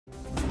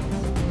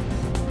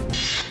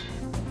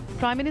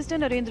Prime Minister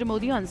Narendra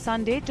Modi on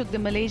Sunday took the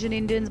Malaysian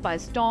Indians by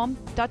storm,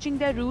 touching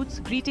their roots,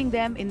 greeting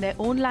them in their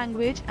own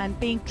language and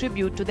paying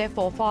tribute to their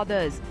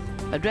forefathers.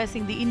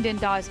 Addressing the Indian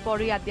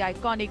diaspora at the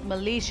iconic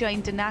Malaysia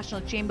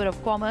International Chamber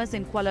of Commerce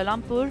in Kuala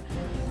Lumpur,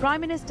 Prime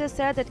Minister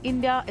said that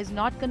India is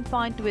not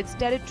confined to its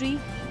territory,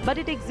 but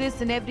it exists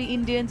in every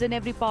Indian in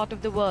every part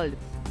of the world.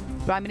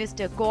 Prime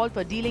Minister called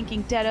for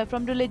delinking terror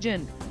from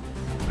religion.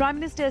 Prime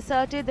Minister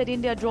asserted that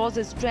India draws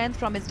its strength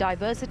from its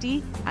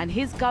diversity and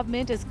his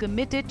government is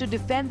committed to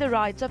defend the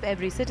rights of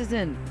every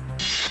citizen.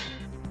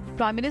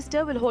 Prime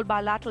Minister will hold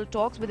bilateral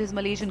talks with his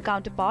Malaysian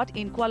counterpart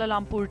in Kuala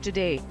Lumpur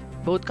today.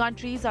 Both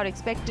countries are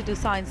expected to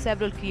sign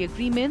several key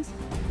agreements.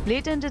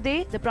 Later in the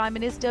day, the Prime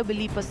Minister will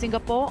leave for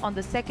Singapore on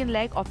the second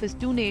leg of his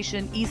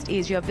two-nation East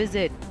Asia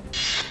visit.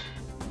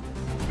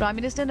 Prime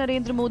Minister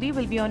Narendra Modi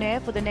will be on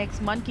air for the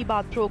next Mann Ki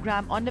Baat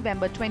program on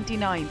November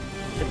 29th.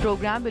 The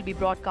program will be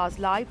broadcast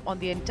live on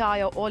the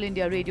entire All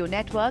India Radio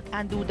network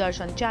and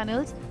Doordarshan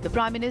channels. The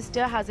Prime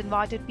Minister has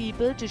invited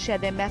people to share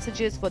their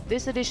messages for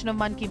this edition of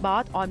Mann Ki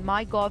Baat on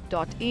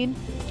mygov.in.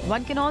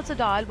 One can also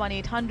dial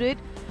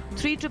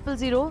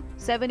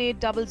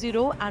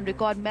 1-800-3000-7800 and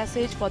record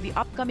message for the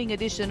upcoming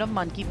edition of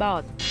Mann Ki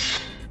Baat.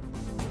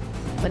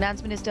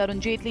 Finance Minister Arun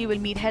Jaitley will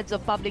meet heads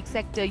of public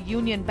sector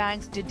union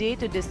banks today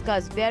to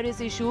discuss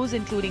various issues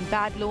including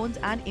bad loans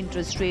and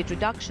interest rate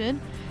reduction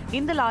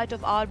in the light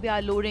of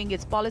RBI lowering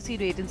its policy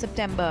rate in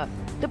September.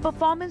 The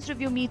performance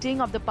review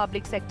meeting of the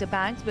public sector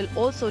banks will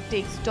also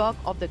take stock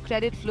of the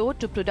credit flow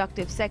to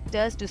productive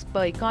sectors to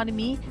spur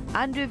economy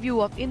and review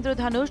of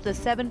Indradhanush, the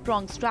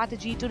seven-pronged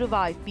strategy to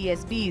revive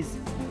PSBs.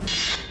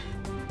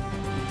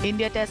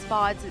 India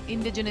test-fired its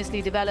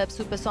indigenously developed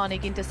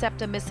supersonic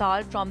interceptor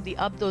missile from the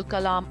Abdul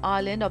Kalam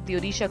Island of the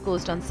Odisha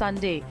coast on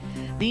Sunday.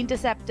 The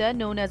interceptor,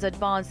 known as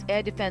Advanced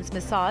Air Defence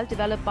Missile,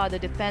 developed by the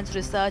Defence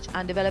Research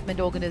and Development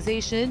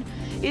Organisation,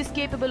 is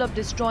capable of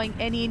destroying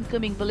any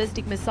incoming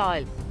ballistic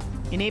missile.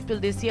 In April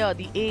this year,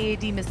 the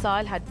AAD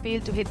missile had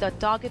failed to hit the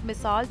target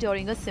missile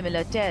during a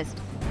similar test.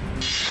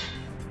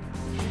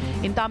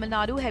 In Tamil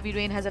Nadu, heavy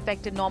rain has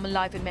affected normal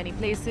life in many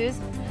places.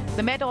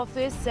 The Met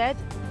Office said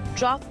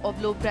trough of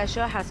low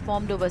pressure has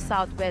formed over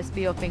southwest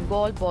Bay of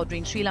Bengal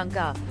bordering Sri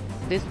Lanka.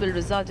 This will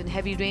result in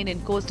heavy rain in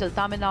coastal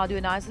Tamil Nadu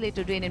and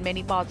isolated rain in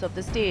many parts of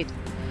the state.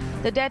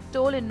 The death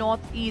toll in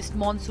northeast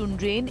monsoon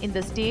rain in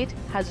the state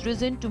has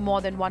risen to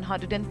more than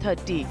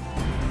 130.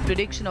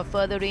 Prediction of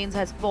further rains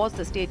has forced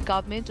the state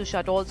government to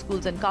shut all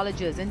schools and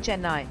colleges in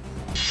Chennai.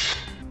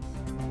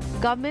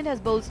 Government has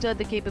bolstered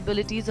the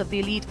capabilities of the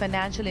Elite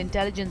Financial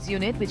Intelligence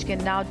Unit, which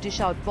can now dish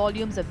out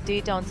volumes of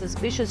data on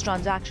suspicious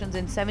transactions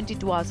in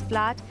 72 hours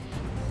flat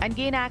and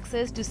gain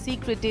access to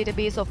secret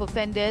database of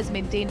offenders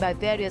maintained by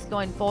various law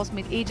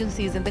enforcement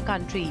agencies in the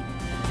country.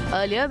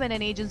 Earlier, when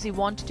an agency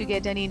wanted to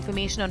get any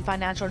information on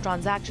financial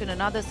transaction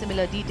and other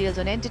similar details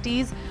on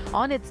entities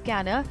on its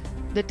scanner,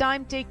 the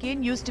time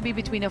taken used to be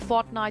between a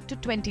fortnight to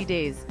 20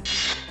 days.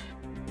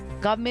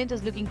 Government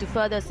is looking to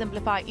further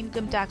simplify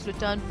income tax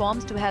return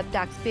forms to help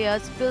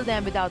taxpayers fill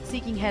them without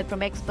seeking help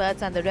from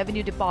experts, and the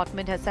Revenue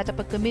Department has set up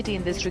a committee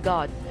in this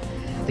regard.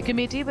 The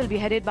committee will be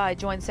headed by a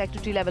joint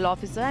secretary-level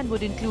officer and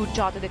would include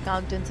chartered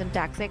accountants and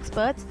tax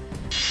experts.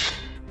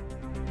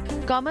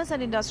 Commerce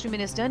and Industry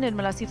Minister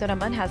Nirmala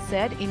Sitharaman has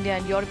said India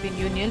and European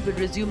Union will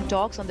resume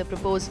talks on the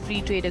proposed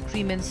free trade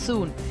agreement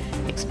soon.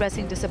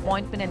 Expressing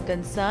disappointment and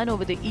concern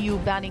over the EU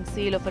banning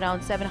sale of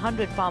around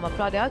 700 pharma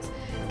products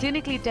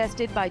clinically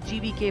tested by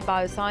GVK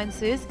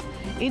Biosciences,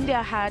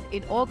 India had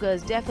in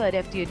August deferred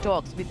FTA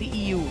talks with the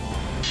EU.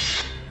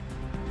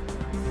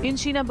 In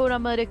Sheena Bora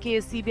murder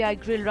case, CBI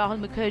grilled Rahul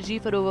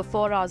Mukherjee for over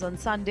 4 hours on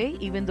Sunday,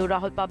 even though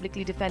Rahul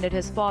publicly defended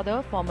his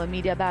father, former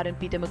media baron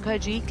Peter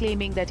Mukherjee,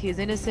 claiming that he is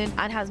innocent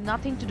and has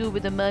nothing to do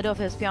with the murder of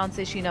his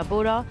fiancée Sheena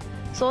Bora.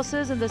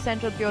 Sources in the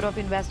Central Bureau of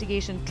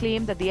Investigation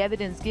claim that the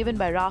evidence given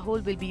by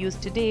Rahul will be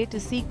used today to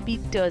seek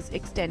Peter's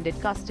extended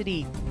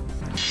custody.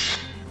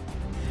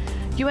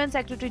 UN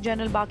Secretary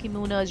General Ban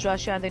Ki-moon urged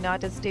Russia and the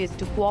United States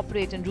to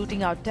cooperate in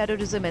rooting out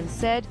terrorism and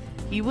said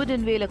he would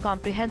unveil a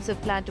comprehensive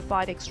plan to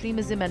fight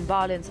extremism and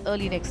violence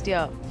early next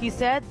year. He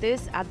said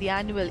this at the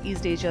annual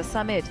East Asia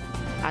Summit.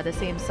 At the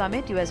same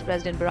summit, US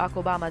President Barack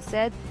Obama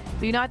said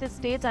the United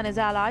States and his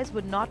allies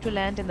would not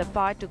relent in the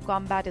fight to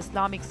combat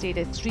Islamic State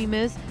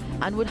extremists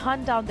and would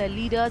hunt down their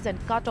leaders and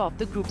cut off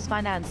the group's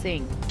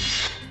financing.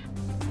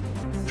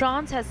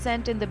 France has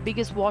sent in the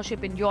biggest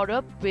warship in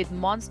Europe with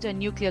monster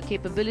nuclear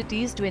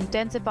capabilities to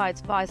intensify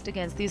its fight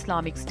against the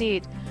Islamic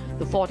State.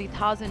 The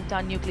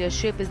 40,000-ton nuclear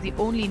ship is the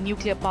only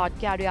nuclear-powered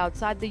carrier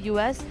outside the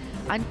US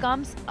and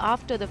comes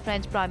after the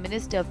French Prime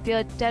Minister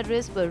feared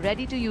terrorists were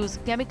ready to use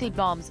chemical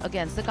bombs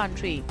against the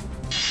country.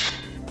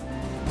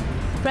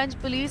 French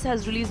police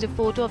has released a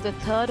photo of the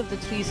third of the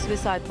 3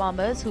 suicide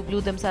bombers who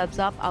blew themselves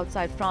up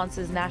outside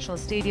France's National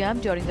Stadium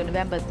during the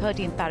November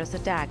 13 Paris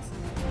attacks.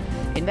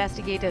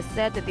 Investigators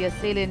said that the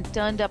assailant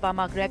turned up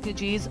among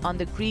refugees on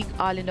the Greek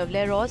island of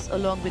Leros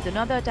along with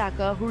another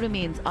attacker who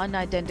remains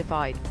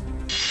unidentified.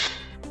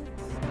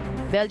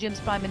 Belgium's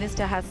Prime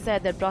Minister has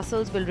said that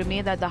Brussels will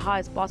remain at the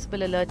highest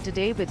possible alert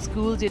today, with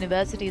schools,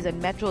 universities and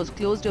metros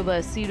closed over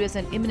a serious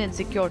and imminent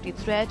security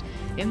threat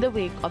in the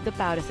wake of the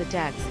Paris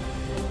attacks.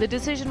 The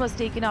decision was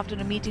taken after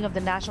a meeting of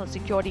the National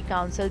Security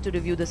Council to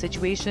review the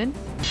situation.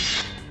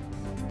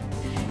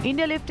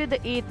 India lifted the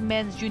 8th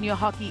Men's Junior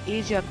Hockey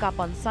Asia Cup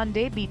on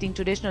Sunday, beating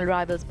traditional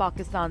rivals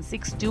Pakistan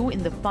 6-2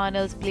 in the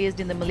finals placed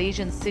in the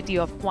Malaysian city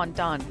of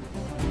Kuantan.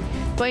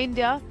 For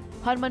India,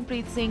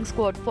 Harmanpreet Singh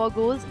scored 4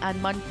 goals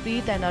and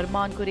Manpreet and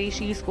Arman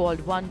Qureshi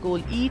scored 1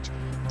 goal each.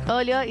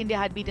 Earlier, India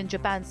had beaten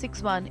Japan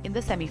 6-1 in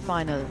the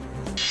semi-final.